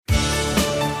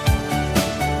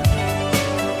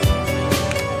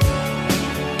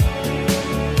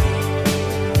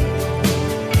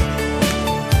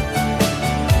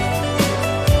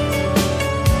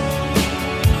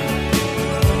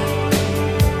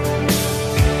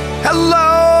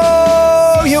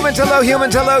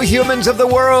hello humans of the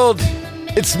world.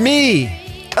 It's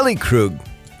me, Ellie Krug,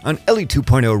 on Ellie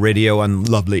 2.0 radio on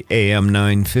lovely AM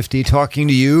 950, talking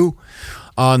to you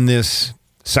on this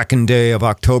second day of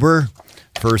October,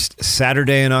 first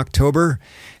Saturday in October.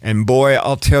 And boy,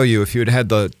 I'll tell you, if you'd had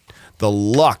the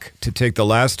luck to take the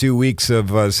last 2 weeks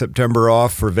of September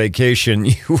off for vacation,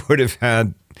 you would have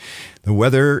had. The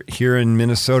weather here in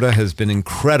Minnesota has been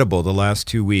incredible the last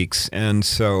 2 weeks, and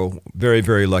so very,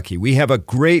 very lucky. We have a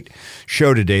great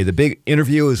show today. The big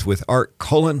interview is with Art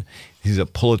Cullen. He's a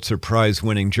Pulitzer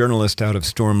Prize-winning journalist out of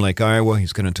Storm Lake, Iowa.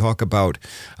 He's going to talk about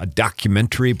a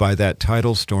documentary by that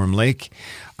title, Storm Lake.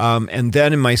 And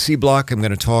then in my C block, I'm going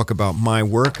to talk about my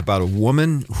work, about a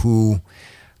woman who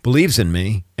believes in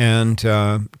me and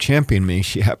champion me.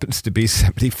 She happens to be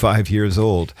 75 years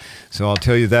old. So I'll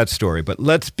tell you that story. But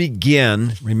let's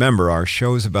begin. Remember, our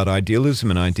show is about idealism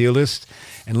and idealists.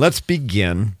 And let's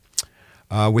begin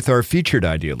with our featured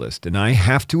idealist. And I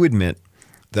have to admit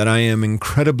that I am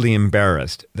incredibly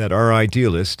embarrassed that our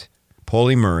idealist,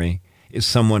 Pauli Murray, is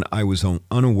someone I was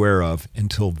unaware of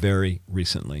until very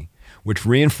recently, which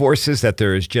reinforces that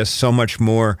there is just so much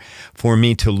more for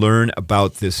me to learn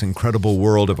about this incredible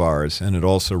world of ours. And it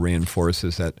also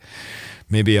reinforces that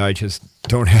maybe I just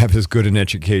don't have as good an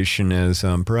education as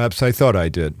perhaps I thought I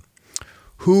did.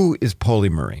 Who is Pauli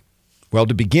Murray? Well,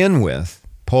 to begin with,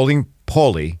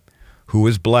 Pauli, who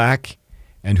is black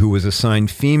and who was assigned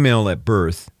female at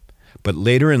birth, but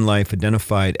later in life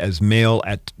identified as male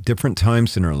at different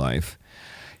times in her life,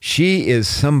 she is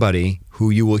somebody who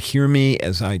you will hear me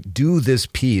as I do this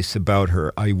piece about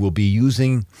her. I will be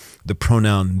using the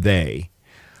pronoun they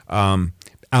out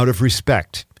of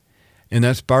respect. And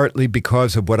that's partly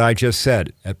because of what I just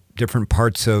said. At different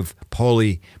parts of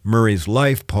Pauli Murray's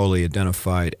life, Pauli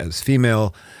identified as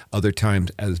female, other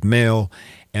times as male,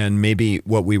 and maybe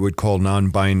what we would call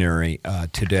non-binary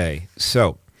today.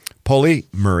 So Pauli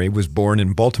Murray was born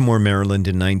in Baltimore, Maryland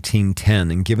in 1910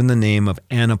 and given the name of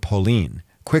Anna Pauline.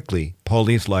 Quickly,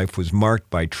 Pauli's life was marked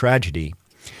by tragedy.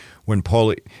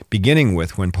 Beginning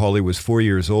with when Pauli was 4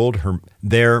 years old,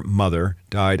 their mother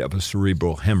died of a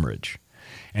cerebral hemorrhage.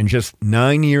 And just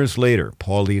 9 years later,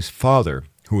 Pauli's father,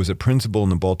 who was a principal in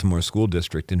the Baltimore School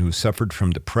District and who suffered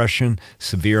from depression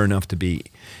severe enough to be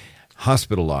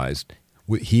hospitalized,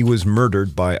 he was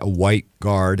murdered by a white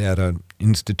guard at an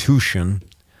institution,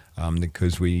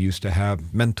 because we used to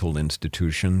have mental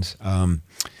institutions.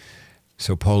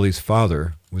 So Pauli's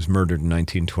father was murdered in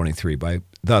 1923.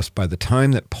 Thus, by the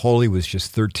time that Pauli was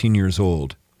just 13 years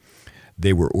old,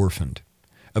 they were orphaned.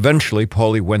 Eventually,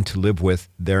 Pauli went to live with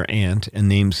their aunt and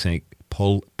namesake,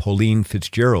 Pauline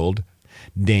Fitzgerald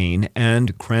Dane,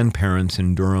 and grandparents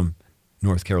in Durham,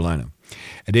 North Carolina.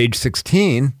 At age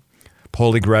 16,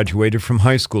 Pauli graduated from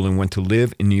high school and went to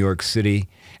live in New York City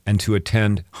and to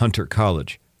attend Hunter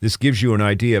College. This gives you an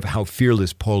idea of how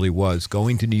fearless Pauli was,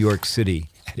 going to New York City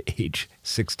at age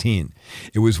 16.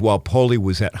 It was while Pauli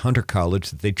was at Hunter College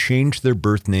that they changed their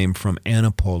birth name from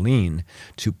Anna Pauline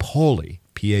to Pauli,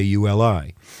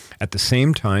 P-A-U-L-I. At the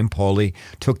same time, Pauli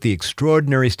took the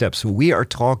extraordinary step. So we are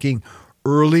talking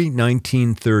early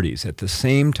 1930s. At the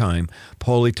same time,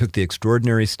 Pauli took the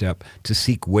extraordinary step to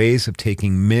seek ways of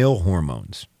taking male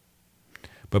hormones.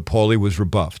 But Pauli was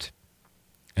rebuffed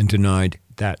and denied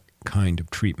that kind of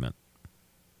treatment.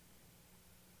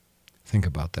 Think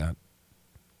about that.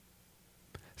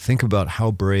 Think about how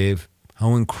brave,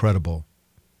 how incredible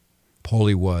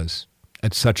Pauli was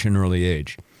at such an early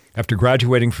age. After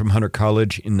graduating from Hunter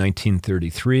College in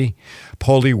 1933,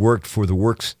 Pauli worked for the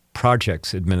Works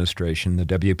Projects Administration, the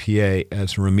WPA,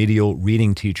 as a remedial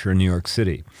reading teacher in New York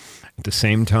City. At the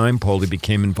same time, Pauli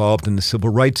became involved in the civil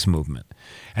rights movement.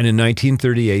 And in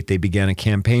 1938, they began a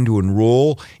campaign to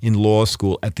enroll in law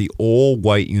school at the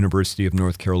all-white University of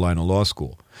North Carolina Law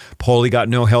School. Pauli got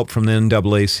no help from the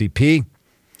NAACP,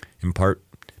 in part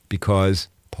because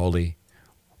Pauli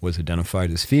was identified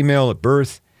as female at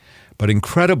birth. But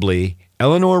incredibly,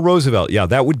 Eleanor Roosevelt,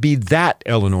 that would be that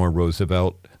Eleanor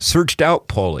Roosevelt, searched out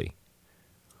Pauli.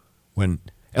 When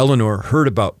Eleanor heard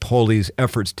about Pauli's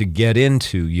efforts to get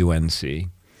into UNC.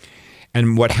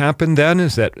 And what happened then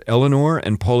is that Eleanor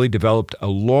and Pauli developed a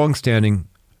long-standing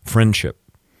friendship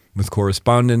with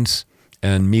correspondence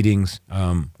and meetings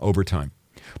over time.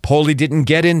 Pauli didn't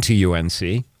get into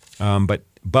UNC,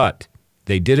 but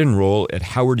they did enroll at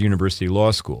Howard University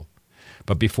Law School.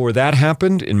 But before that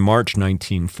happened, in March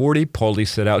 1940, Pauli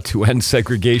set out to end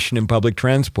segregation in public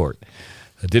transport.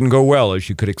 It didn't go well, as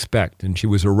you could expect, and she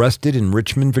was arrested in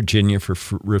Richmond, Virginia for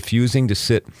refusing to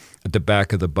sit at the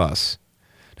back of the bus.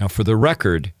 Now, for the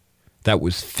record, that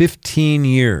was 15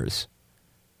 years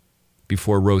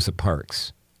before Rosa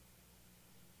Parks.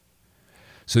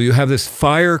 So you have this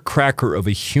firecracker of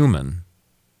a human.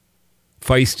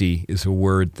 Feisty is a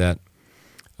word that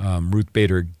Ruth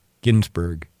Bader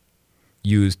Ginsburg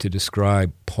used to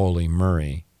describe Pauli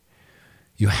Murray.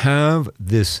 You have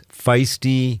this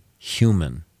feisty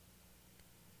human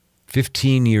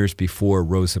 15 years before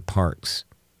Rosa Parks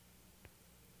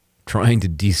trying to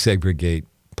desegregate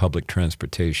public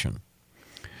transportation.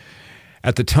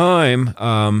 At the time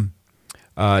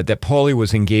that Pauli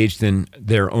was engaged in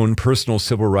their own personal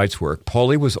civil rights work,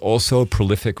 Pauli was also a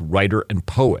prolific writer and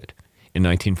poet. In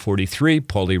 1943,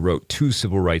 Pauli wrote 2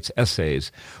 civil rights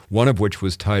essays, one of which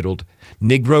was titled,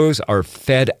 "Negroes Are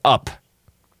Fed Up."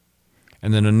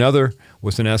 And then another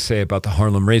was an essay about the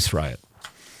Harlem Race Riot.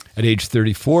 At age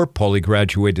 34, Pauli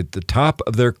graduated at the top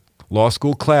of their law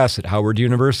school class at Howard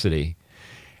University.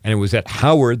 And it was at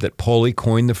Howard that Pauli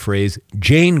coined the phrase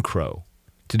Jane Crow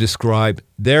to describe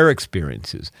their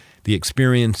experiences, the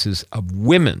experiences of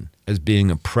women as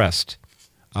being oppressed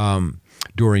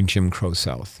during Jim Crow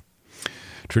South.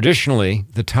 Traditionally,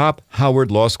 the top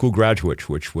Howard Law School graduate,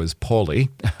 which was Pauli,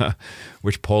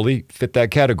 which Pauli fit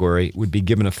that category, would be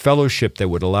given a fellowship that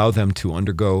would allow them to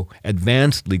undergo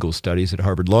advanced legal studies at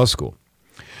Harvard Law School.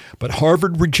 But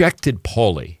Harvard rejected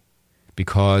Pauli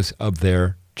because of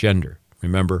their gender.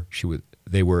 Remember,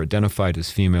 they were identified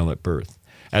as female at birth.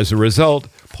 As a result,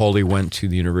 Pauli went to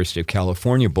the University of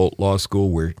California, Bolt Law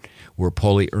School, where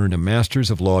Pauli earned a Master's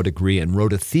of Law degree and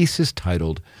wrote a thesis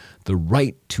titled "The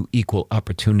Right to Equal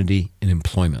Opportunity in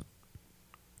Employment."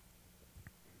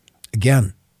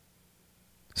 Again,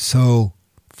 so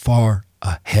far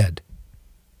ahead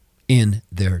in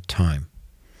their time.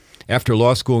 After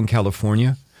law school in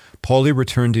California, Pauli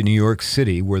returned to New York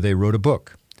City, where they wrote a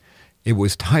book. It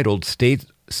was titled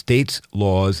States'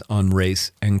 Laws on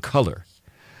Race and Color.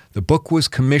 The book was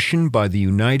commissioned by the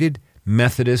United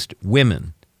Methodist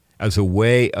Women as a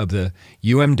way of the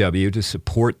UMW to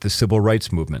support the civil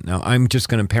rights movement. Now, I'm just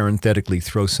going to parenthetically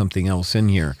throw something else in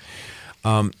here.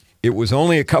 It was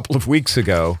only a couple of weeks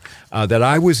ago that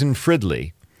I was in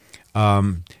Fridley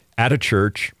at a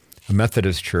church, a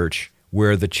Methodist church,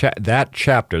 where that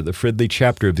chapter, the Fridley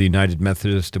chapter of the United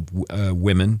Methodist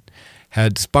Women,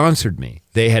 had sponsored me.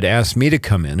 They had asked me to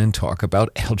come in and talk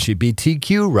about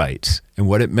LGBTQ rights and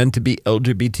what it meant to be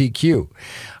LGBTQ.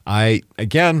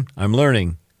 I'm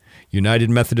learning. United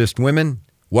Methodist Women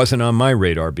wasn't on my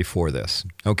radar before this.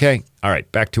 Okay? All right,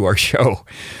 back to our show.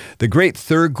 The great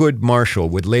Thurgood Marshall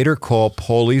would later call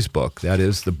Pauli's book, that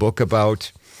is, the book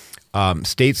about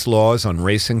states' laws on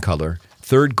race and color,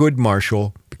 Thurgood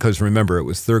Marshall, because remember, it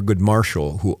was Thurgood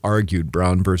Marshall who argued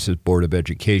Brown versus Board of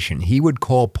Education. He would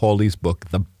call Pauli's book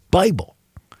the Bible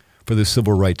for the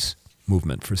civil rights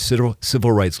movement, for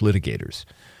civil rights litigators.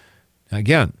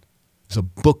 Again, it's a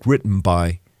book written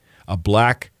by a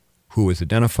black who was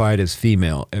identified as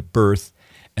female at birth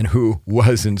and who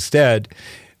was instead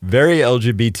very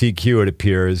LGBTQ, it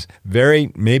appears,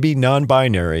 very maybe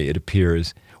non-binary, it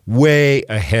appears, way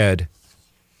ahead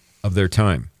of their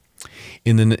time.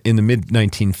 In the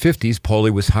mid-1950s, Pauli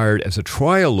was hired as a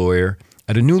trial lawyer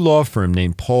at a new law firm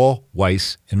named Paul,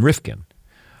 Weiss, and Rifkin.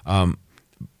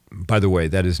 By the way,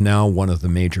 that is now one of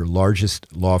the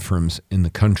largest law firms in the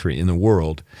country, in the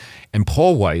world. And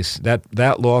Paul Weiss,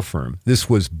 that law firm, this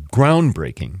was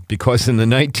groundbreaking because in the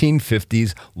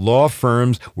 1950s, law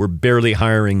firms were barely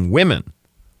hiring women,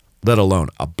 let alone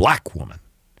a black woman.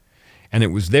 And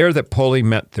it was there that Pauli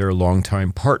met their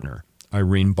longtime partner,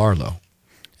 Irene Barlow.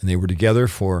 And they were together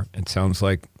for, it sounds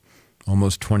like,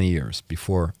 almost 20 years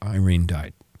before Irene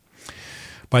died.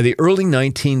 By the early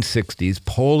 1960s,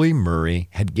 Pauli Murray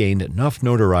had gained enough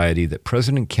notoriety that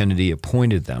President Kennedy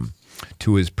appointed them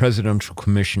to his Presidential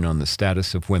Commission on the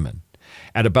Status of Women.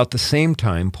 At about the same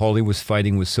time, Pauli was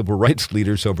fighting with civil rights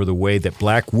leaders over the way that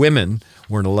black women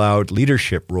weren't allowed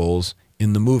leadership roles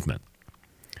in the movement.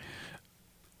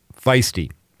 Feisty.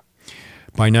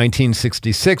 By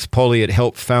 1966, Pauli had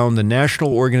helped found the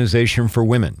National Organization for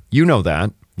Women. You know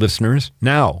that, listeners.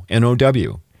 Now,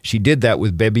 NOW. She did that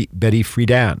with Betty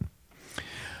Friedan.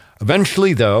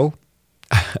 Eventually, though,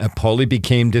 Pauli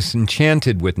became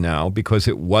disenchanted with NOW because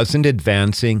it wasn't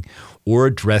advancing or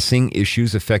addressing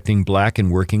issues affecting black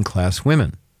and working class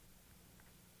women.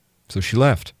 So she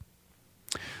left.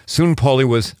 Soon, Pauli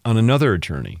was on another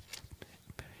journey.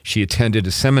 She attended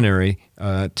a seminary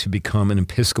to become an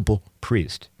Episcopal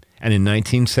priest. And in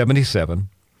 1977,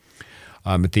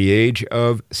 at the age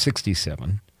of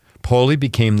 67, Pauli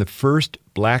became the first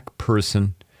black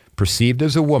person perceived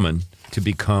as a woman to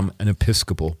become an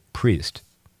Episcopal priest.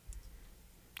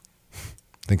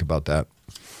 Think about that.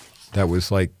 That was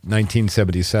like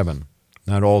 1977,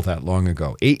 not all that long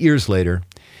ago. 8 years later,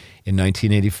 In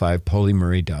 1985, Pauli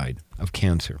Murray died of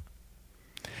cancer.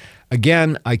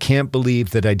 Again, I can't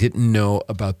believe that I didn't know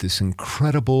about this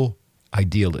incredible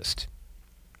idealist.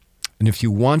 And if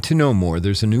you want to know more,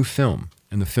 there's a new film,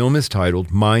 and the film is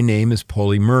titled My Name is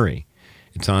Pauli Murray.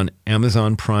 It's on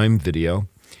Amazon Prime Video.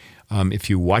 If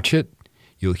you watch it,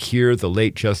 you'll hear the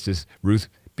late Justice Ruth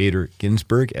Bader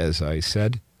Ginsburg, as I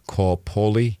said, call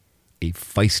Pauli a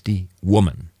feisty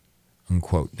woman,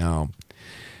 unquote. Now,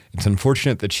 it's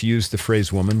unfortunate that she used the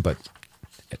phrase woman, but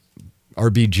it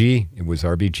was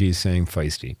RBG saying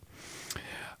feisty.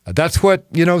 That's what,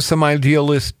 some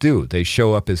idealists do. They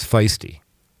show up as feisty.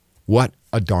 What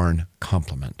a darn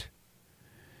compliment.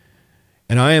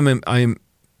 And I am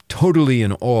totally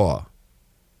in awe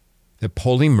that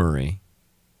Pauli Murray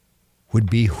would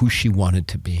be who she wanted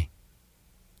to be.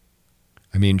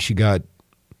 I mean, she got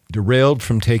derailed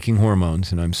from taking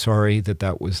hormones, and I'm sorry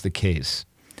that was the case.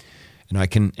 And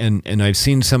I've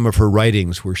seen some of her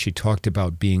writings where she talked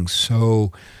about being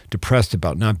so depressed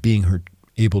about not being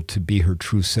able to be her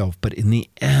true self. But in the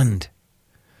end,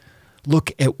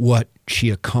 look at what she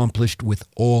accomplished with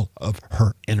all of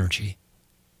her energy.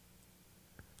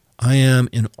 I am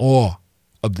in awe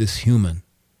of this human.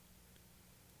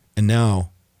 And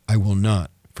now I will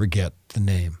not forget the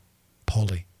name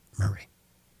Pauli Murray.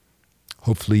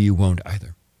 Hopefully you won't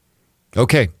either.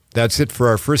 Okay, that's it for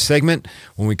our first segment.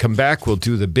 When we come back, we'll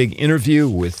do the big interview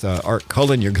with Art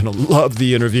Cullen. You're going to love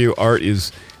the interview. Art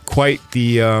is quite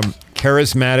the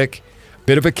charismatic,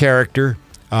 bit of a character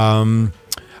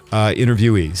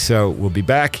interviewee. So we'll be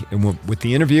back and with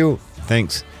the interview.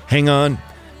 Thanks. Hang on.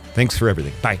 Thanks for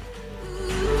everything. Bye.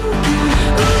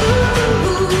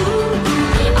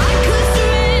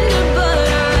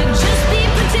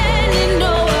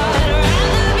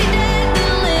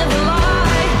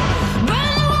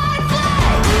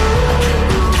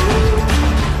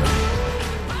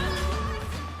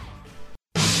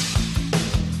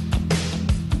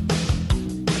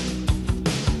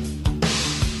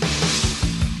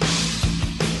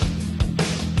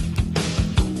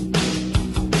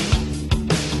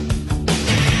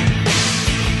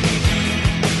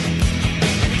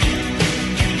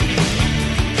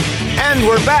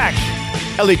 We're back.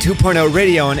 Ellie 2.0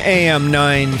 Radio on AM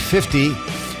 950.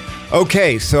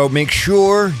 Okay, so make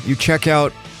sure you check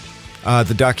out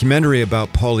the documentary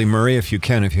about Pauli Murray if you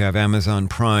can, if you have Amazon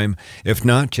Prime. If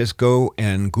not, just go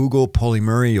and Google Pauli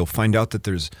Murray. You'll find out that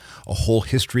there's a whole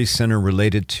history center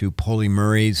related to Pauli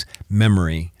Murray's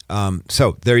memory.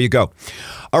 So there you go.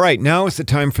 All right, now is the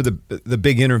time for the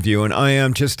big interview, and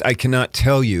I cannot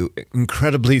tell you,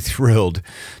 incredibly thrilled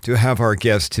to have our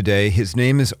guest today. His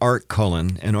name is Art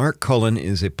Cullen, and Art Cullen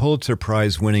is a Pulitzer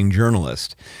Prize-winning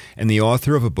journalist and the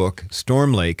author of a book,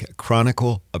 Storm Lake, A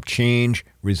Chronicle of Change,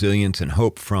 Resilience, and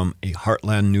Hope from a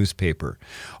Heartland newspaper.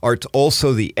 Art's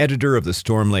also the editor of the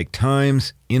Storm Lake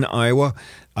Times in Iowa.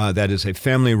 That is a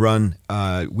family-run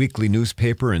weekly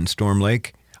newspaper in Storm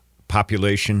Lake.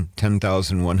 Population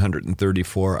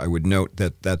 10,134. I would note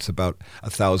that that's about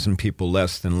 1,000 people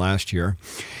less than last year.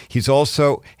 He's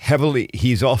also heavily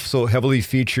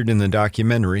featured in the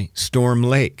documentary Storm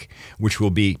Lake, which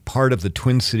will be part of the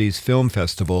Twin Cities Film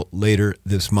Festival later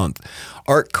this month.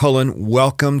 Art Cullen,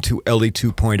 welcome to Ellie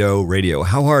 2.0 Radio.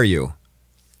 How are you?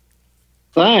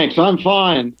 Thanks. I'm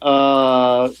fine.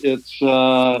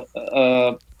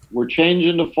 We're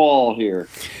changing to fall here.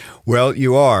 Well,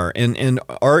 you are. And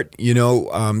Art,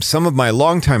 some of my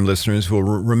longtime listeners will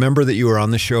remember that you were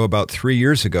on the show about 3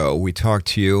 years ago. We talked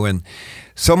to you, and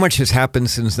so much has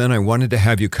happened since then. I wanted to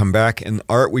have you come back. And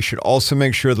Art, we should also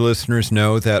make sure the listeners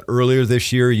know that earlier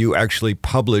this year, you actually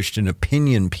published an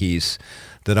opinion piece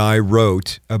that I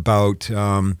wrote about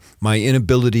my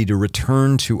inability to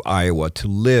return to Iowa to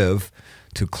live,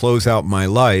 to close out my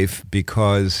life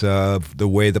because of the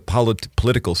way the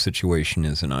political situation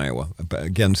is in Iowa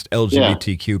against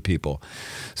LGBTQ people.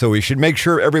 So we should make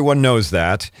sure everyone knows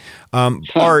that.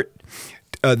 Art,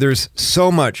 there's so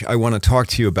much I want to talk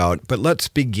to you about, but let's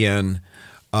begin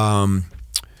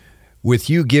with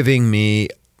you giving me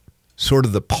sort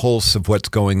of the pulse of what's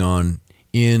going on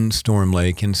in Storm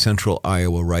Lake in central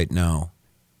Iowa right now.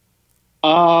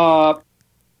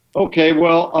 Okay,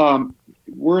 well,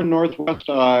 we're in northwest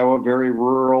Iowa, very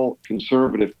rural,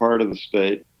 conservative part of the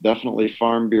state, definitely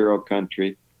Farm Bureau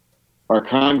country. Our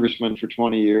congressman for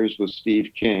 20 years was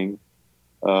Steve King,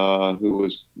 who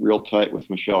was real tight with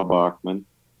Michelle Bachmann.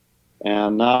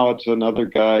 And now it's another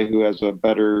guy who has a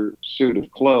better suit of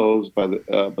clothes, but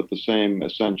the same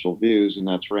essential views, and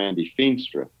that's Randy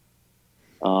Feenstra.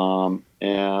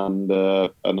 And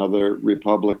another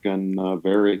Republican,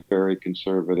 very, very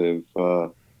conservative,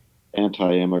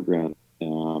 anti-immigrant.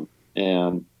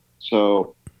 And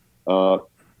So the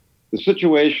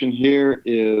situation here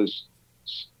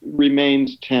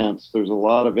remains tense. There's a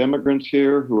lot of immigrants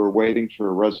here who are waiting for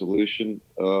a resolution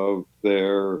to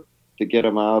get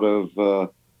them out of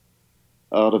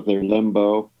their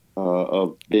limbo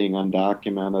of being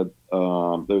undocumented.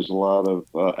 There's a lot of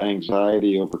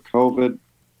anxiety over COVID,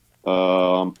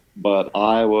 but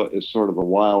Iowa is sort of a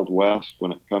wild west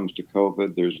when it comes to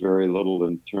COVID. There's very little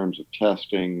in terms of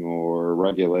testing or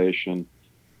regulation.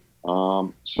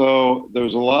 So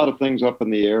there's a lot of things up in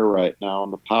the air right now,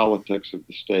 and the politics of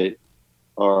the state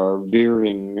are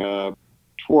veering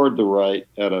toward the right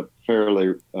at a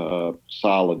fairly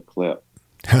solid clip.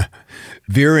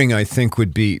 Veering, I think,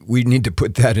 we need to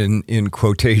put that in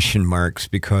quotation marks,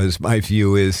 because my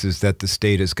view is that the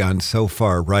state has gone so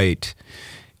far right.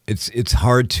 It's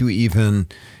hard to even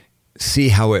see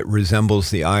how it resembles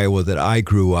the Iowa that I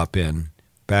grew up in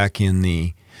back in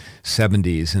the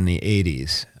 70s and the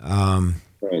 80s.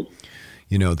 Right.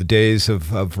 You know, the days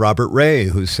of Robert Ray,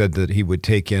 who said that he would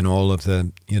take in all of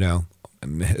the,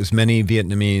 as many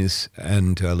Vietnamese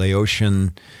and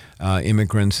Laotian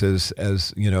immigrants as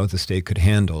the state could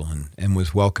handle, and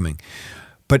was welcoming.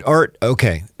 But Art,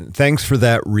 okay, thanks for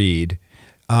that read.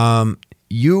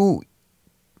 You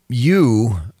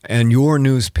and your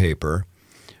newspaper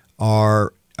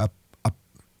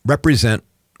represent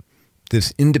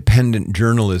this independent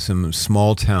journalism of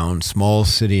small town, small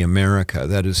city America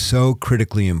that is so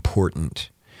critically important.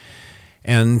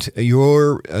 And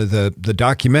the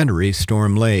documentary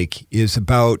Storm Lake is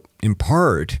in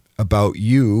part about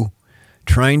you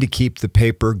trying to keep the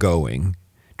paper going,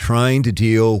 trying to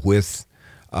deal with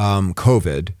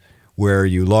COVID, where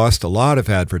you lost a lot of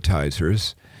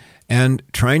advertisers, and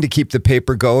trying to keep the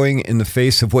paper going in the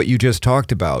face of what you just talked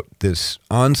about, this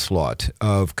onslaught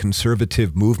of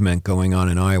conservative movement going on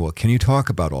in Iowa. Can you talk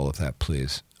about all of that,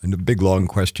 please? And a big, long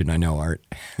question, I know, Art.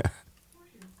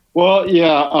 Well,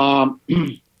 yeah.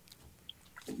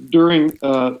 During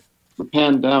the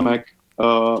pandemic,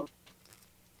 I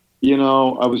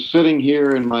was sitting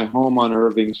here in my home on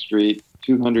Irving Street,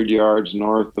 200 yards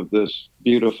north of this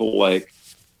beautiful lake,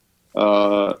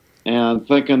 and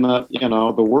thinking that,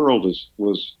 the world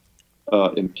was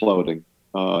imploding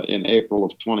in April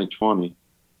of 2020.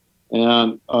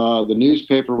 And the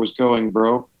newspaper was going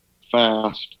broke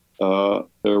fast.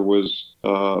 There was,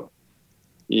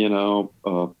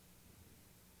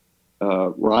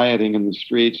 rioting in the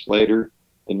streets later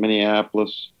in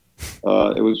Minneapolis.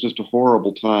 It was just a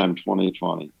horrible time,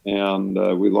 2020.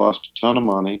 And we lost a ton of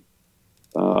money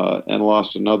and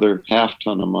lost another half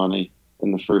ton of money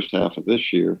in the first half of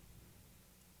this year.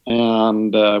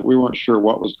 And we weren't sure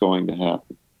what was going to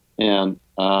happen. And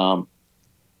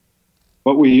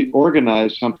but we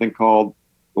organized something called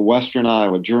the Western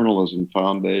Iowa Journalism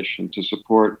Foundation to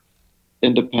support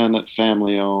independent,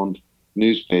 family-owned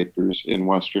newspapers in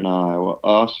Western Iowa,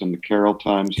 us and the Carroll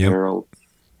Times-Herald,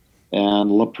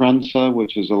 and La Prensa,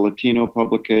 which is a Latino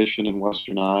publication in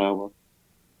Western Iowa,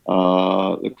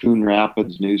 the Coon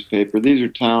Rapids newspaper. These are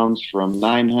towns from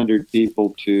 900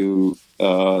 people to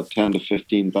 10 to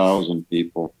 15,000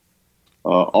 people,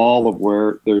 all of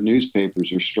where their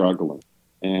newspapers are struggling.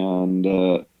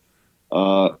 And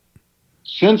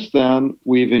since then,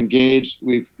 we've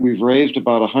raised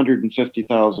about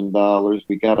 $150,000.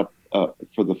 We got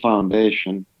for the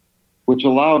foundation, which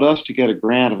allowed us to get a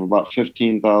grant of about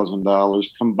 $15,000,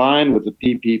 combined with the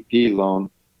PPP loan,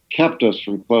 kept us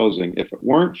from closing. If it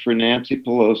weren't for Nancy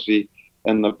Pelosi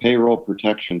and the payroll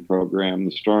protection program,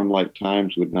 the Storm Lake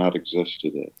Times would not exist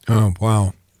today. Oh,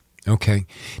 wow. Okay.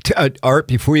 Art,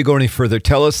 before you go any further,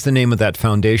 tell us the name of that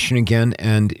foundation again.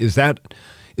 And is that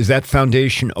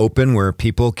foundation open where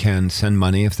people can send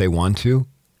money if they want to?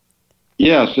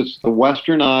 Yes, it's the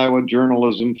Western Iowa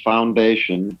Journalism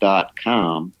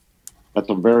Foundation.com. That's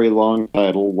a very long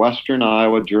title, Western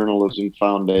Iowa Journalism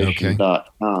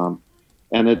Foundation.com. Okay.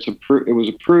 And it was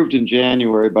approved in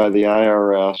January by the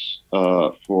IRS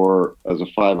as a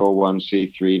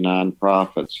 501c3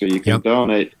 nonprofit. So you can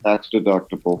donate tax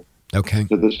deductible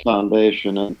to this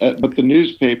foundation. But the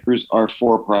newspapers are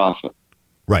for profit.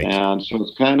 Right. And so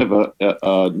it's kind of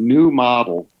a new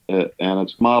model, and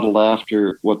it's modeled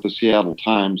after what the Seattle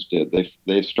Times did.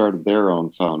 They started their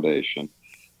own foundation.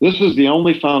 This is the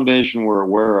only foundation we're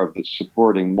aware of that's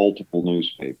supporting multiple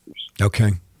newspapers.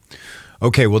 Okay.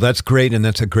 Okay, well, that's great, and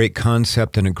that's a great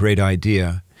concept and a great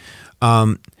idea.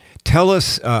 Tell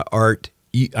us, Art,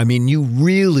 you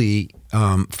really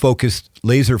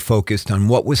laser focused on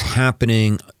what was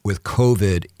happening with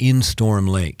COVID in Storm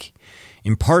Lake,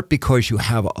 in part because you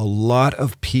have a lot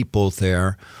of people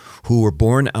there who were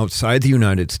born outside the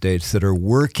United States that are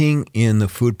working in the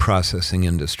food processing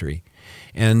industry.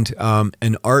 And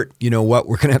Art, you know what?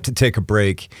 We're going to have to take a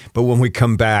break. But when we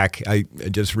come back, I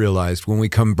just realized when we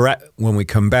come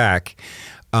back,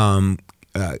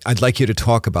 I'd like you to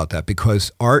talk about that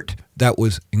because Art, that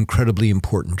was incredibly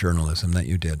important journalism that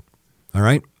you did. All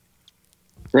right?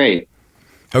 Great.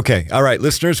 Okay. All right,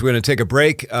 listeners, we're going to take a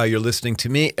break. You're listening to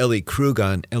me, Ellie Krug,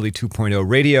 on Ellie 2.0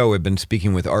 Radio. I've been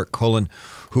speaking with Art Cullen,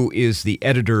 who is the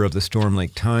editor of the Storm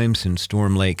Lake Times in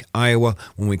Storm Lake, Iowa.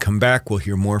 When we come back, we'll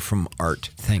hear more from Art.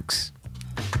 Thanks.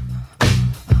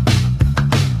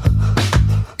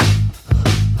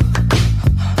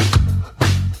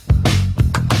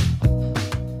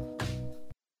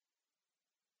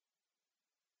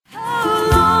 How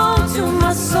long till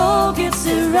my soul gets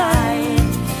it right?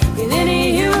 Will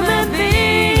any human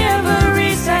being ever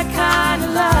reach that kind of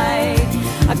light?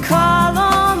 I call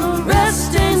on the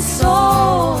resting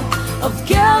soul of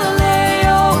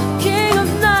Galileo, king of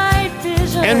night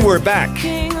vision. And we're back.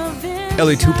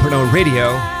 Ellie 2.0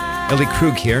 Radio, Ellie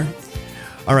Krug here.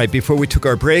 All right, before we took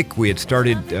our break, we had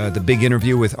started the big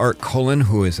interview with Art Cullen,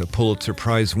 who is a Pulitzer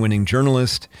Prize-winning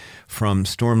journalist from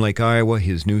Storm Lake, Iowa.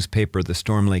 His newspaper, the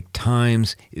Storm Lake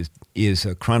Times, is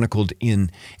chronicled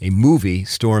in a movie,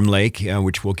 Storm Lake,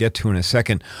 which we'll get to in a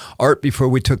second. Art, before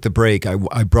we took the break,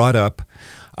 I brought up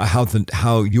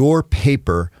how your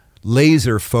paper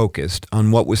laser focused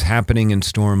on what was happening in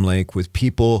Storm Lake with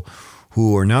people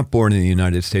who are not born in the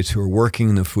United States, who are working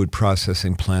in the food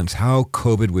processing plants, how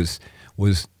COVID was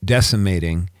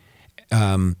decimating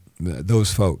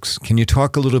those folks. Can you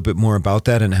talk a little bit more about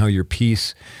that and how your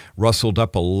piece rustled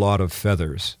up a lot of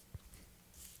feathers?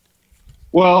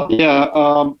 Well,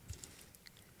 yeah.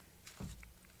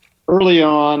 Early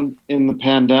on in the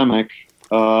pandemic,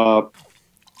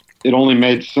 it only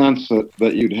made sense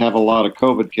that you'd have a lot of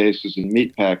COVID cases in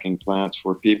meatpacking plants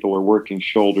where people are working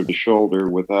shoulder to shoulder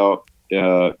without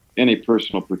any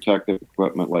personal protective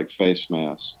equipment like face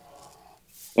masks.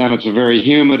 And it's a very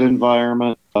humid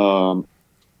environment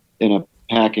in a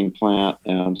packing plant,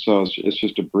 and so it's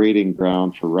just a breeding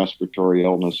ground for respiratory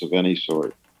illness of any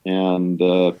sort. And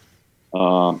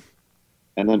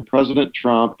then President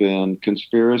Trump, in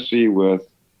conspiracy with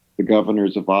the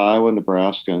governors of Iowa,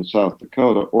 Nebraska, and South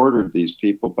Dakota, ordered these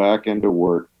people back into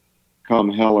work,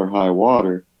 come hell or high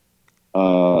water,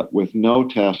 with no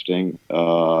testing,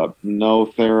 no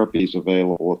therapies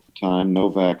available at the time, no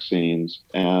vaccines,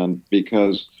 and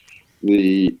because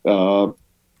the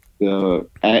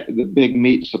big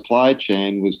meat supply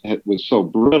chain was so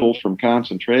brittle from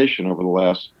concentration over the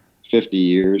last 50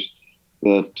 years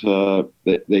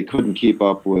that they couldn't keep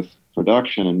up with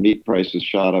production, and meat prices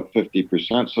shot up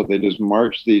 50%. So they just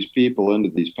marched these people into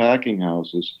these packing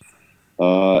houses,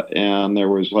 and there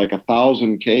was like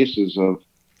 1,000 cases of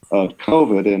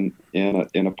COVID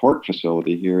in a pork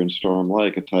facility here in Storm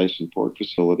Lake, a Tyson pork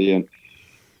facility,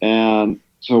 and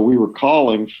so we were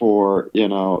calling for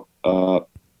the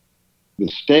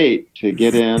state to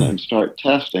get in and start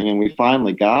testing, and we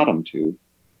finally got them to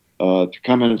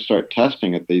come in and start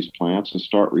testing at these plants and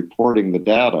start reporting the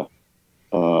data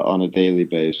on a daily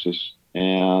basis,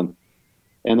 and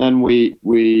then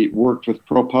we worked with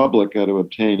ProPublica to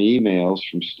obtain emails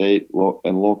from state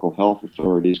and local health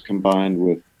authorities combined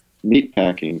with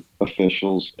meatpacking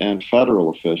officials and federal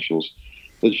officials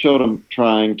that showed them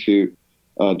trying to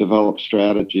develop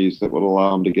strategies that would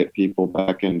allow them to get people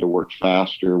back into work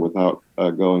faster without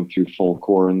going through full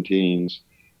quarantines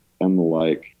and the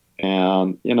like.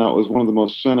 And, it was one of the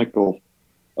most cynical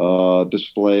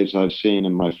displays I've seen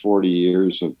in my 40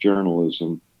 years of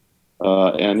journalism.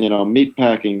 And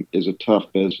meatpacking is a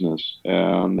tough business,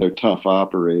 and they're tough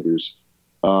operators.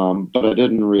 But I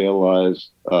didn't realize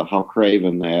how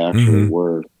craven they actually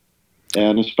were.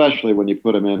 And especially when you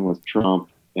put them in with Trump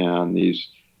and the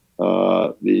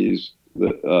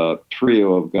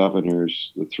trio of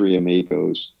governors, the three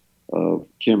amigos of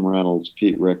Kim Reynolds,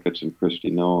 Pete Ricketts, and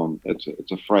Kristi Noem.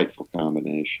 It's a frightful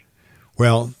combination.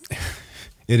 Well,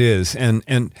 it is, and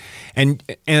I mean,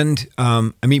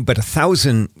 but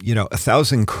 1,000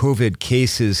 COVID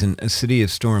cases in a city of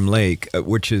Storm Lake,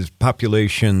 which is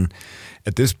population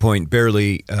at this point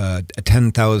barely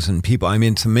 10,000 people. I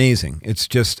mean, it's amazing. It's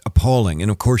just appalling, and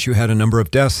of course, you had a number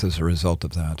of deaths as a result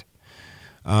of that.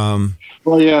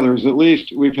 Well, yeah,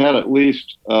 we've had at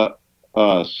least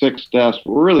 6 deaths.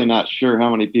 We're really not sure how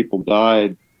many people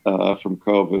died from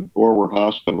COVID or were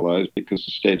hospitalized because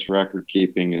the state's record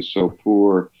keeping is so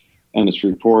poor and its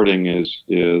reporting is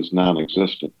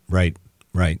non-existent. Right.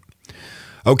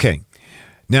 Okay.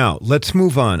 Now, let's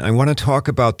move on. I want to talk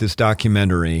about this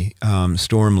documentary,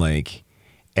 Storm Lake,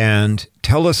 and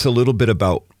tell us a little bit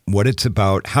about what it's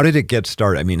about? How did it get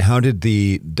started? I mean, how did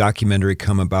the documentary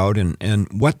come about, and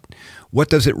what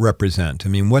does it represent? I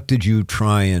mean, what did you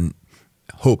try and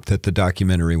hope that the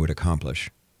documentary would accomplish?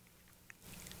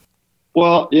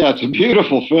 Well, yeah, it's a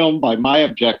beautiful film by my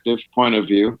objective point of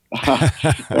view.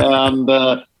 And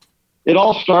it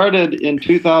all started in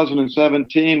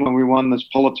 2017 when we won this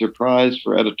Pulitzer Prize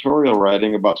for editorial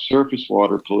writing about surface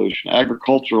water pollution,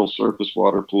 agricultural surface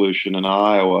water pollution in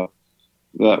Iowa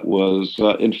that was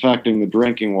infecting the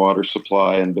drinking water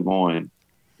supply in Des Moines,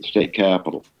 the state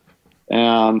capital.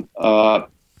 And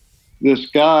this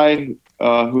guy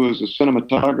who is a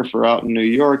cinematographer out in New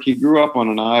York, he grew up on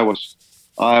an Iowa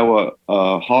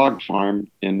hog farm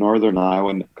in northern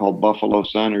Iowa called Buffalo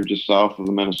Center, just south of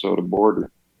the Minnesota border.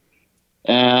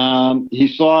 And he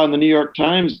saw in the New York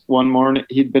Times one morning,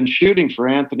 he'd been shooting for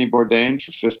Anthony Bourdain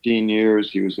for 15 years.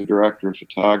 He was the director of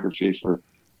photography for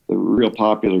the real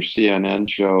popular CNN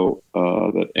show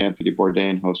that Anthony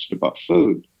Bourdain hosted about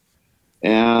food.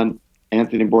 And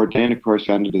Anthony Bourdain, of course,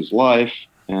 ended his life.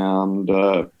 And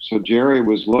so Jerry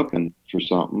was looking for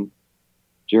something.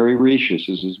 Jerry Rishis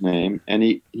is his name. And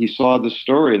he saw this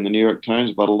story in the New York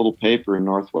Times about a little paper in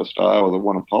Northwest Iowa that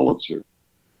won a Pulitzer.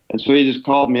 And so he just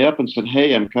called me up and said,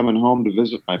 "Hey, I'm coming home to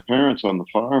visit my parents on the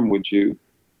farm. Would you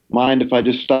mind if I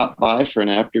just stopped by for an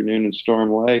afternoon in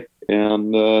Storm Lake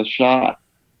and shot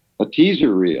a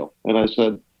teaser reel?" And I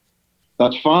said,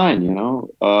 "That's fine.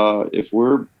 If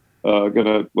we're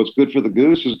what's good for the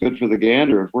goose is good for the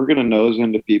gander. If we're going to nose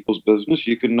into people's business,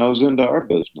 you can nose into our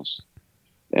business."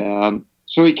 And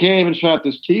so he came and shot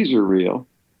this teaser reel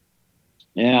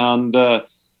and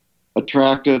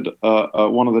attracted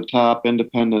one of the top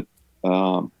independent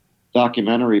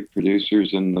documentary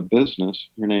producers in the business.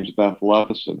 Her name's Beth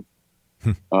Levison.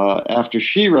 After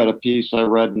she read a piece I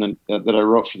read that I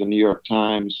wrote for the New York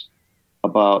Times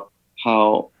about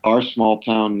how our small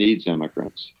town needs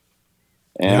immigrants.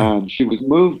 And she was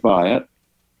moved by it.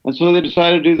 And so they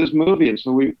decided to do this movie. And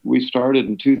so we started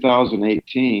in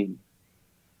 2018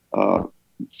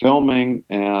 filming,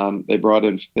 and they brought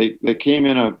in, they came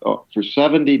in for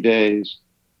 70 days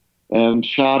and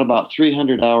shot about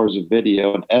 300 hours of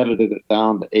video and edited it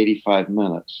down to 85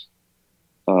 minutes.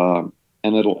 And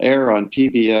it'll air on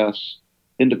PBS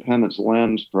Independence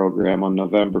Lens program on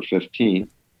November 15th.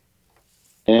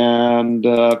 And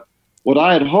what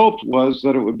I had hoped was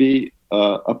that it would be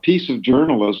a piece of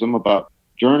journalism about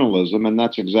journalism, and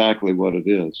that's exactly what it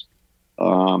is.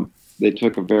 They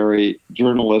took a very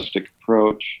journalistic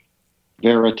approach,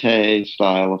 verite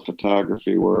style of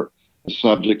photography, where the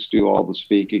subjects do all the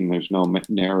speaking. There's no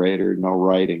narrator, no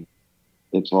writing.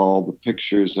 It's all the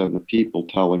pictures and the people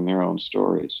telling their own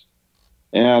stories.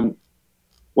 And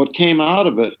what came out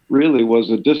of it really was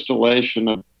a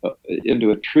distillation into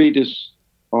a treatise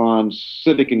on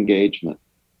civic engagement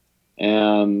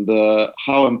and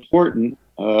how important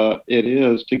it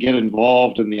is to get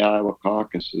involved in the Iowa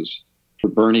caucuses for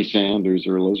Bernie Sanders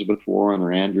or Elizabeth Warren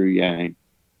or Andrew Yang,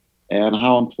 and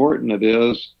how important it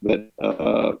is that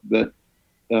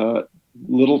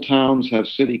little towns have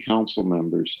city council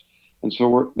members. And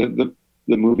so the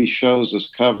movie shows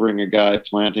us covering a guy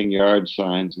planting yard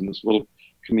signs in this little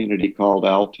community called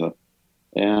Alta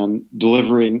and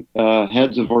delivering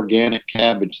heads of organic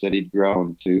cabbage that he'd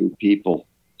grown to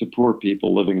poor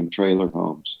people living in trailer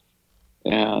homes.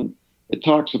 And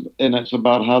it's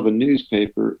about how the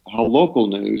newspaper, how local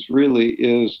news really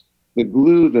is the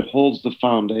glue that holds the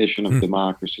foundation of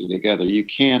democracy together. You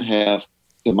can't have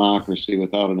democracy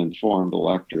without an informed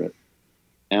electorate.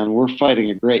 And we're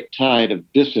fighting a great tide of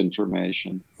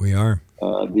disinformation. We are.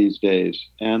 These days.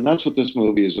 And that's what this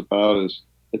movie is about.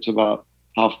 It's about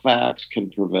how facts can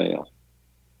prevail.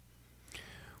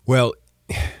 Well,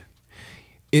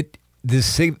 the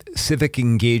civic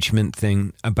engagement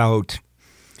thing about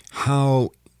how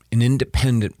an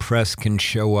independent press can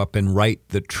show up and write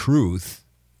the truth,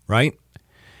 right?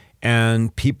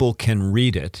 And people can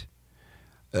read it.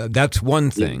 That's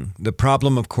one thing. The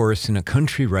problem, of course, in a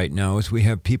country right now is we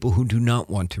have people who do not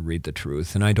want to read the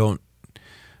truth. And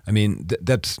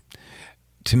that's,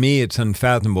 to me, it's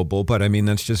unfathomable, but I mean,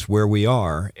 that's just where we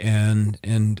are. And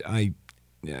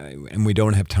we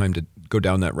don't have time to go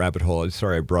down that rabbit hole.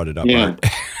 Sorry, I brought it up. Yeah.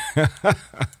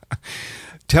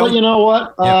 Well, you know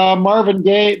what? Yeah. Marvin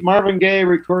Gaye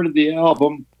recorded the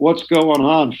album "What's Going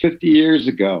On" 50 years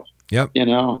ago. Yep.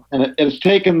 And it's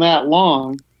taken that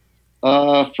long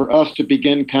for us to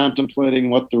begin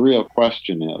contemplating what the real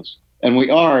question is, and we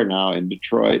are now in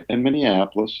Detroit and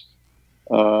Minneapolis,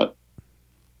 attempting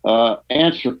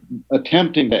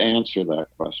to answer that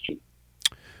question.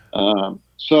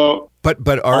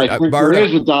 But I think there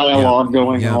is a dialogue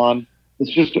going on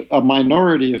it's just a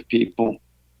minority of people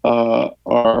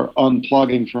are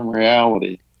unplugging from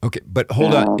reality. Okay, but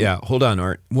hold on,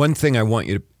 Art. One thing I want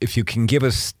you to, if you can give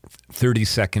us 30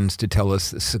 seconds to tell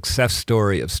us the success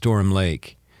story of Storm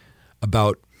Lake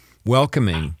about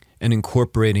welcoming and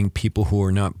incorporating people who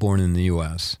are not born in the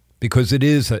U.S., because it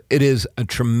is a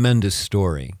tremendous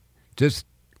story. Just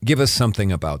give us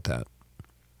something about that.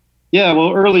 Yeah,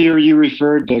 well, earlier you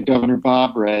referred to Governor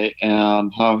Bob Ray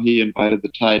and how he invited the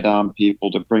Thai Dam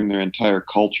people to bring their entire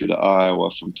culture to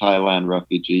Iowa from Thailand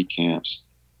refugee camps.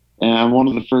 And one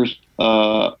of the first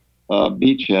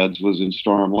beachheads was in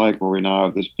Storm Lake, where we now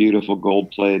have this beautiful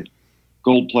gold-plated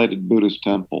Buddhist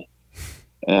temple.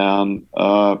 And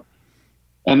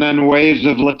then waves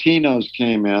of Latinos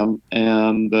came in,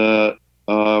 and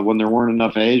when there weren't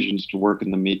enough Asians to work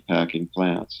in the meatpacking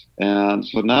plants. And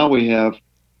so now we have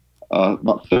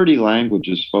about 30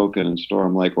 languages spoken in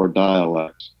Storm Lake, or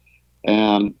dialects.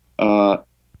 And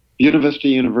Buena Vista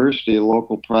University, a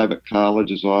local private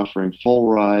college, is offering full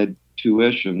ride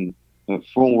tuition,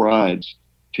 full rides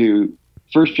to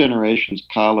first generation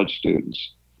college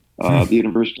students. The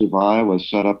University of Iowa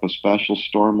set up a special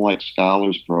Storm Lake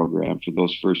Scholars Program for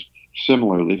those for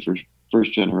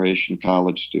first generation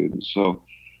college students. So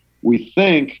we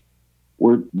think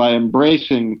by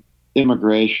embracing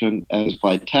immigration as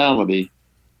vitality,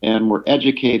 and we're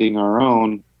educating our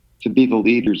own to be the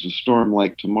leaders of Storm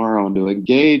Lake tomorrow and to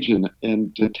engage and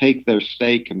to take their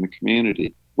stake in the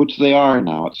community, which they are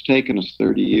now. It's taken us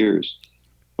 30 years,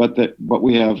 but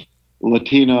we have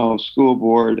Latino school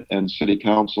board and city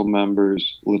council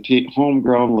members,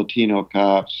 homegrown Latino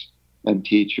cops and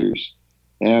teachers,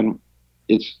 and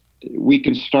we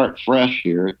can start fresh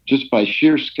here. Just by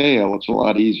sheer scale, it's a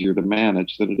lot easier to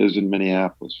manage than it is in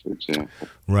Minneapolis, for example.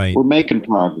 Right. We're making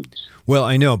progress. Well,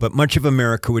 I know, but much of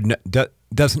America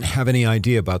doesn't have any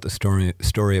idea about the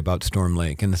story about Storm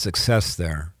Lake and the success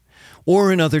there,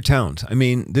 or in other towns. I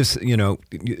mean,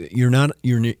 you're not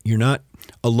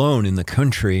alone in the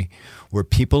country where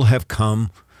people have come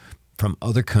from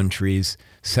other countries,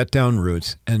 set down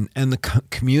roots, and the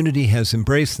community has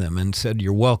embraced them and said,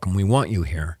 "You're welcome. We want you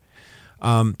here."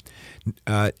 And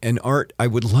Art, I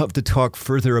would love to talk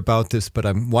further about this, but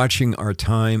I'm watching our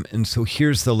time. And so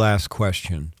here's the last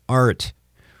question. Art,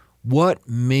 what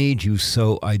made you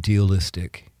so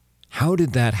idealistic? How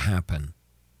did that happen?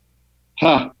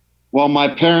 Well,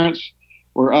 my parents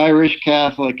were Irish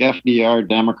Catholic FDR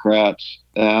Democrats,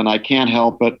 and I can't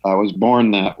help it. I was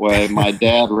born that way. My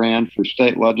dad ran for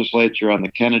state legislature on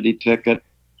the Kennedy ticket,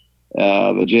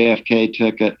 the JFK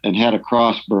ticket, and had a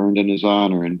cross burned in his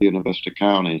honor in Buena Vista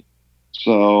County.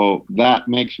 So that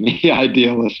makes me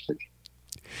idealistic.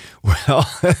 Well,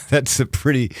 those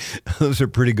are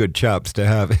pretty good chops to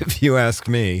have, if you ask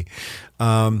me.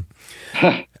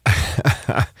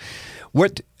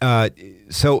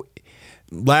 So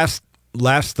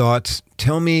last thoughts.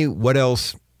 Tell me what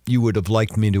else you would have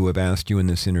liked me to have asked you in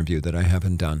this interview that I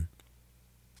haven't done.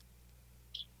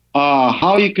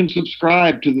 How you can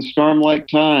subscribe to the Storm Lake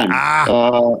Times.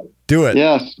 Do it.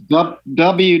 Yes,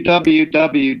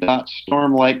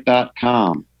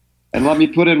 www.stormlake.com. And let me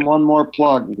put in one more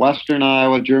plug, Western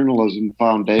Iowa Journalism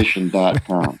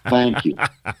Foundation.com. Thank you.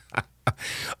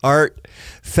 Art,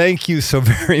 thank you so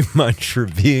very much for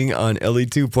being on Ellie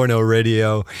 2.0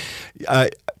 Radio.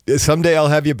 Someday I'll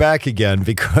have you back again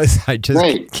because I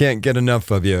just can't get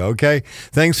enough of you, okay?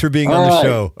 Thanks for being on the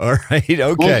show. All right,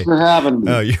 okay. Thanks for having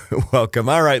me. Oh, you're welcome.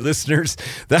 All right, listeners,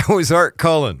 that was Art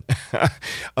Cullen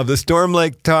of the Storm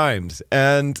Lake Times,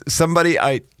 and somebody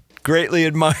I greatly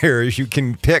admire, as you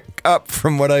can pick up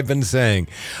from what I've been saying.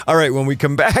 All right, when we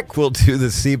come back, we'll do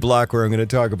the C block where I'm going to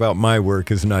talk about my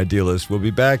work as an idealist. We'll be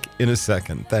back in a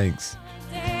second. Thanks.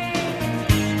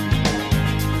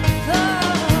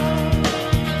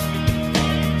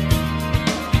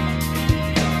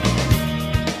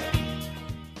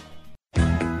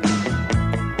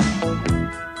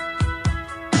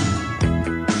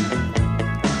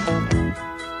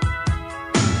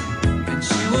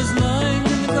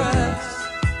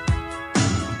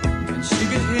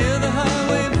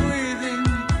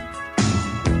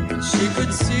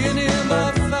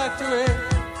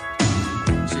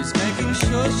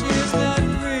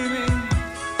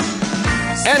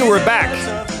 And we're back.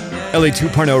 Ellie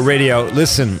 2.0 Radio.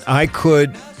 Listen, I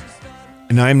could,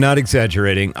 and I'm not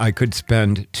exaggerating, I could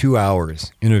spend 2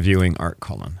 hours interviewing Art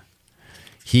Cullen.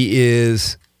 He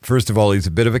is, first of all, he's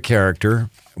a bit of a character,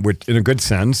 which, in a good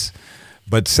sense.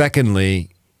 But secondly,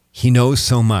 he knows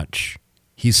so much.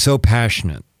 He's so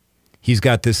passionate. He's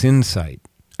got this insight.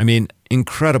 I mean,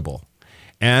 incredible.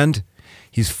 And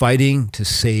he's fighting to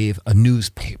save a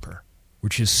newspaper.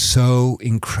 which is so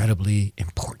incredibly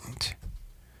important,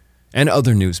 and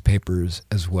other newspapers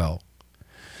as well.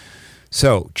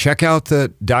 So check out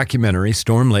the documentary,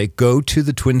 Storm Lake. Go to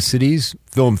the Twin Cities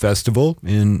Film Festival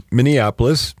in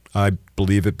Minneapolis. I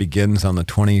believe it begins on the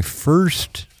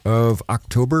 21st of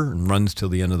October and runs till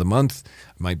the end of the month.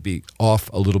 Might be off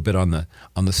a little bit on the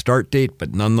start date,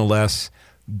 but nonetheless,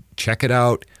 check it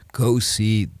out. Go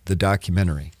see the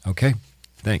documentary. Okay?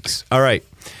 Thanks. All right.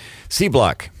 C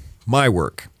Block, my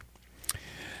work.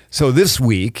 So this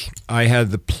week, I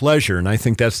had the pleasure, and I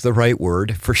think that's the right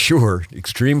word, for sure,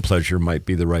 extreme pleasure might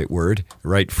be the right word,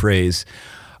 right phrase,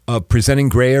 of presenting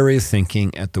Gray Area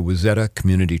Thinking at the Wayzata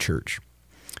Community Church.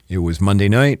 It was Monday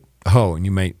night. Oh,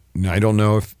 and I don't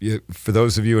know if, for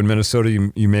those of you in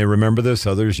Minnesota, you may remember this,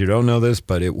 others you don't know this,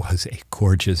 but it was a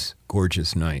gorgeous,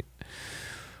 gorgeous night.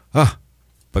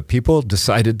 But people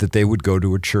decided that they would go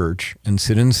to a church and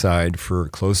sit inside for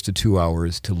close to 2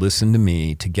 hours to listen to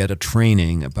me, to get a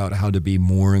training about how to be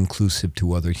more inclusive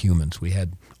to other humans. We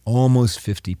had almost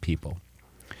 50 people.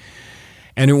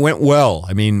 And it went well.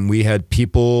 I mean, we had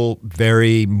people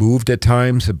very moved at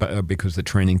times because the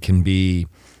training can be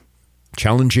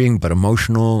challenging but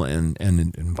emotional and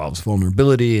it involves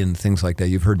vulnerability and things like that.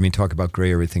 You've heard me talk about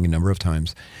Gray Area Thinking a number of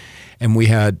times. And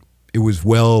it was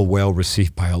well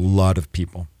received by a lot of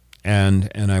people. And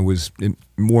it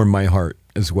warmed my heart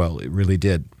as well. It really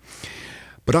did.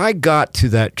 But I got to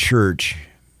that church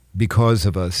because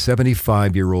of a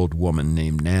 75-year-old woman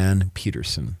named Nan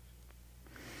Peterson.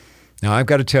 Now, I've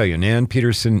got to tell you, Nan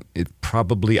Peterson,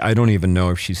 I don't even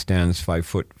know if she stands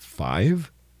 5'5".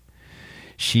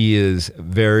 She is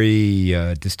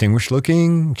very distinguished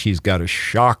looking. She's got a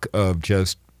shock of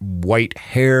just white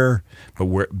hair, but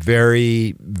we're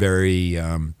very, very,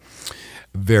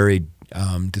 very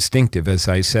distinctive, as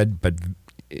I said, but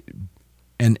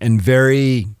and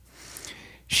very.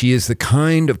 She is the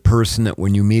kind of person that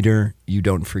when you meet her, you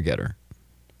don't forget her.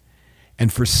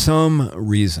 And for some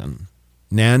reason,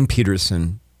 Nan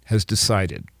Peterson has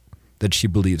decided that she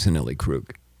believes in Ellie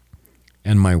Krug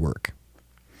and my work.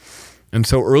 And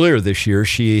so earlier this year,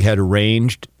 she had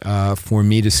arranged for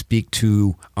me to speak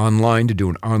to do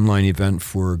an online event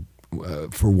for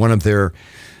one of their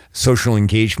social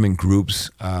engagement groups.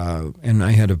 And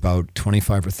I had about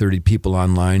 25 or 30 people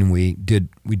online. We did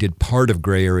part of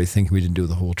Gray Area Thinking. We didn't do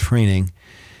the whole training.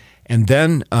 And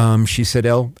then she said,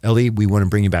 Ellie, we want to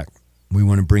bring you back. We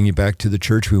want to bring you back to the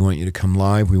church. We want you to come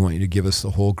live. We want you to give us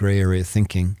the whole Gray Area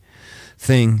Thinking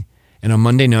thing. And on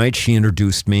Monday night, she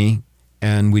introduced me,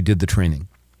 and we did the training.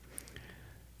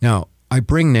 Now, I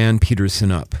bring Nan Peterson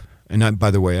up, and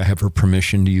by the way, I have her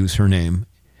permission to use her name.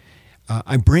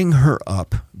 I bring her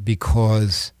up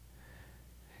because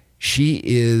she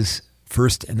is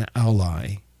first an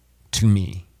ally to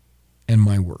me and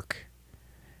my work.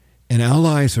 And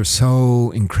allies are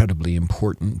so incredibly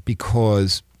important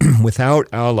because without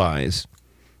allies,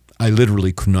 I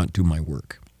literally could not do my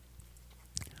work.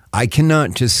 I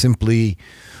cannot just simply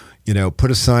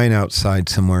put a sign outside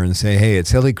somewhere and say, hey,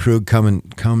 it's Ellie Krug,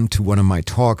 come to one of my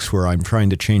talks where I'm trying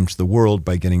to change the world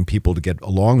by getting people to get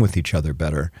along with each other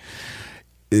better.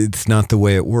 It's not the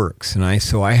way it works. And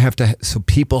so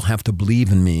people have to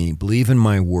believe in me, believe in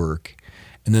my work,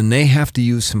 and then they have to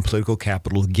use some political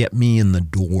capital to get me in the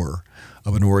door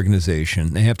of an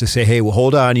organization. They have to say, hey, well,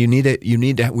 hold on, we need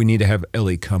to have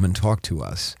Ellie come and talk to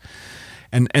us.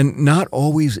 And not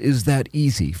always is that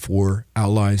easy for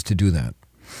allies to do that.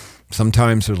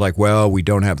 Sometimes they're like, well, we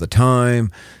don't have the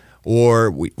time, or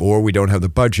we don't have the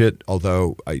budget,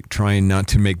 although I try not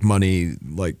to make money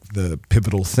like the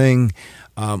pivotal thing.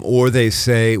 Or they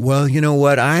say, well, you know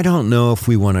what? I don't know if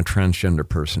we want a transgender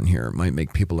person here. It might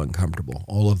make people uncomfortable.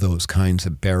 All of those kinds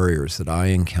of barriers that I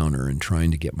encounter in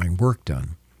trying to get my work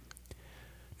done.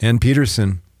 Nan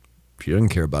Peterson, she doesn't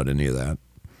care about any of that.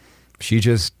 She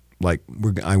just,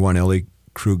 I want Ellie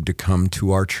Krug to come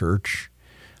to our church.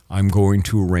 I'm going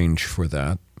to arrange for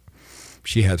that.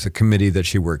 She has a committee that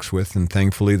she works with, and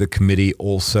thankfully the committee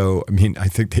also, I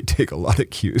think they take a lot of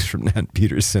cues from Nan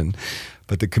Peterson,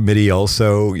 but the committee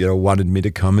also, wanted me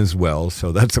to come as well,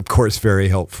 so that's, of course, very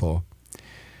helpful.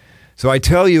 So I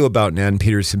tell you about Nan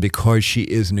Peterson because she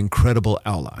is an incredible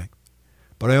ally,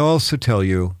 but I also tell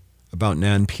you about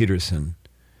Nan Peterson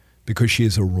because she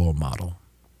is a role model.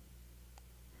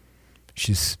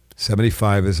 She's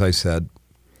 75, as I said,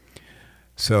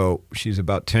 so she's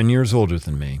about 10 years older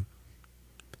than me.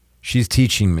 She's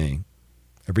teaching me.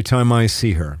 Every time I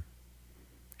see her,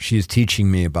 she's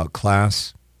teaching me about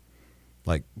class,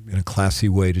 like in a classy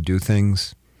way to do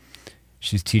things.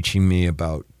 She's teaching me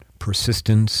about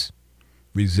persistence,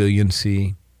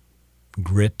 resiliency,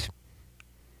 grit,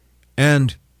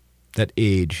 and that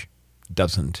age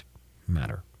doesn't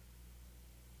matter.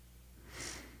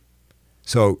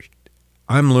 So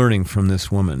I'm learning from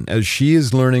this woman as she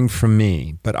is learning from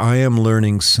me, but I am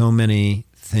learning so many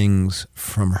things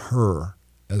from her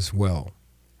as well.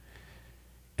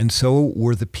 And so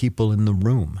were the people in the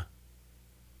room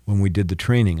when we did the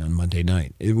training on Monday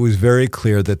night. It was very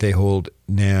clear that they hold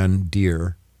Nan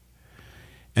dear,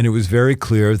 and it was very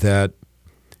clear that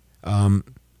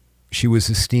she was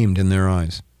esteemed in their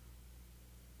eyes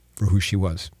for who she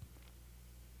was.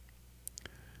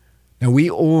 Now,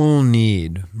 we all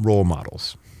need role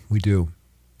models. We do.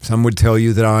 Some would tell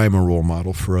you that I'm a role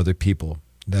model for other people.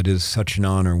 That is such an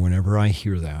honor whenever I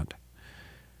hear that.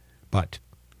 But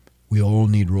we all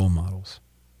need role models.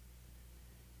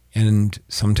 And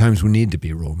sometimes we need to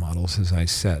be role models, as I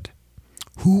said.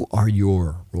 Who are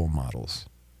your role models?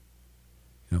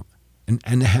 You know,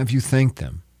 and have you thanked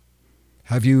them?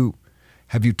 Have you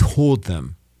told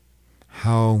them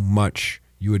how much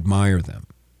you admire them?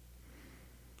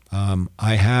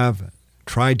 I have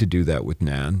tried to do that with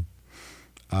Nan,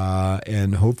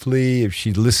 and hopefully if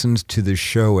she listens to this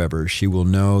show ever, she will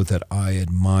know that I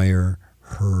admire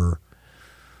her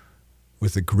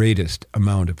with the greatest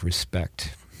amount of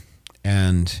respect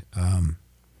and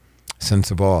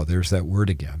sense of awe. There's that word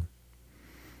again.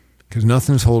 Because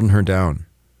nothing's holding her down.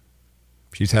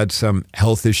 She's had some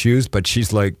health issues, but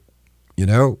she's like,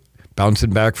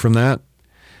 bouncing back from that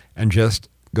and just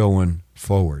going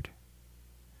forward.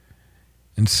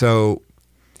 And so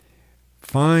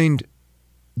find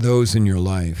those in your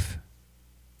life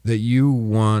that you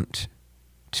want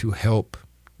to help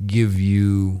give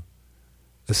you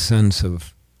a sense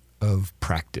of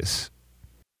practice.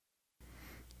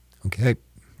 Okay?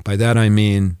 By that I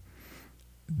mean,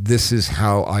 this is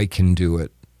how I can do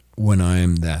it when I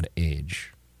am that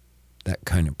age. That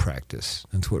kind of practice.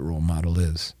 That's what role model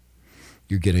is.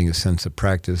 You're getting a sense of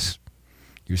practice.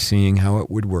 You're seeing how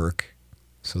it would work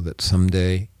so that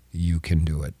someday you can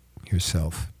do it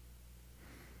yourself.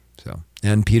 So,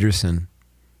 Nan Peterson,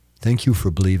 thank you for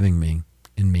believing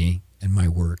in me and my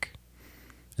work.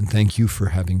 And thank you for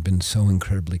having been so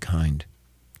incredibly kind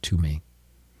to me,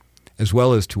 as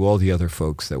well as to all the other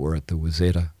folks that were at the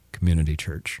Wazeda Community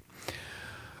Church.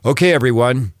 Okay,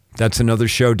 everyone, that's another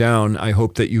show down. I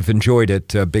hope that you've enjoyed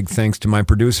it. Big thanks to my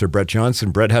producer, Brett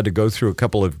Johnson. Brett had to go through a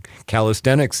couple of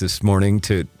calisthenics this morning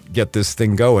to get this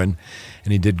thing going,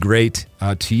 and he did great.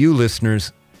 To you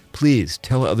listeners, please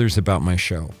tell others about my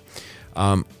show.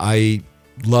 I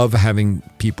love having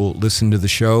people listen to the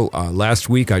show. Last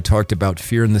week I talked about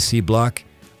Fear in the C Block.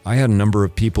 I had a number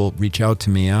of people reach out to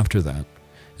me after that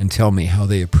and tell me how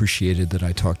they appreciated that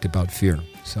I talked about fear.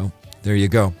 So there you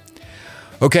go.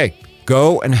 Okay,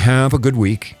 go and have a good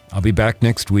week. I'll be back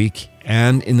next week.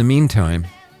 And in the meantime,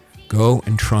 go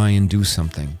and try and do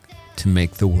something to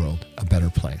make the world a better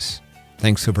place.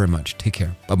 Thanks so very much. Take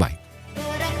care. Bye-bye.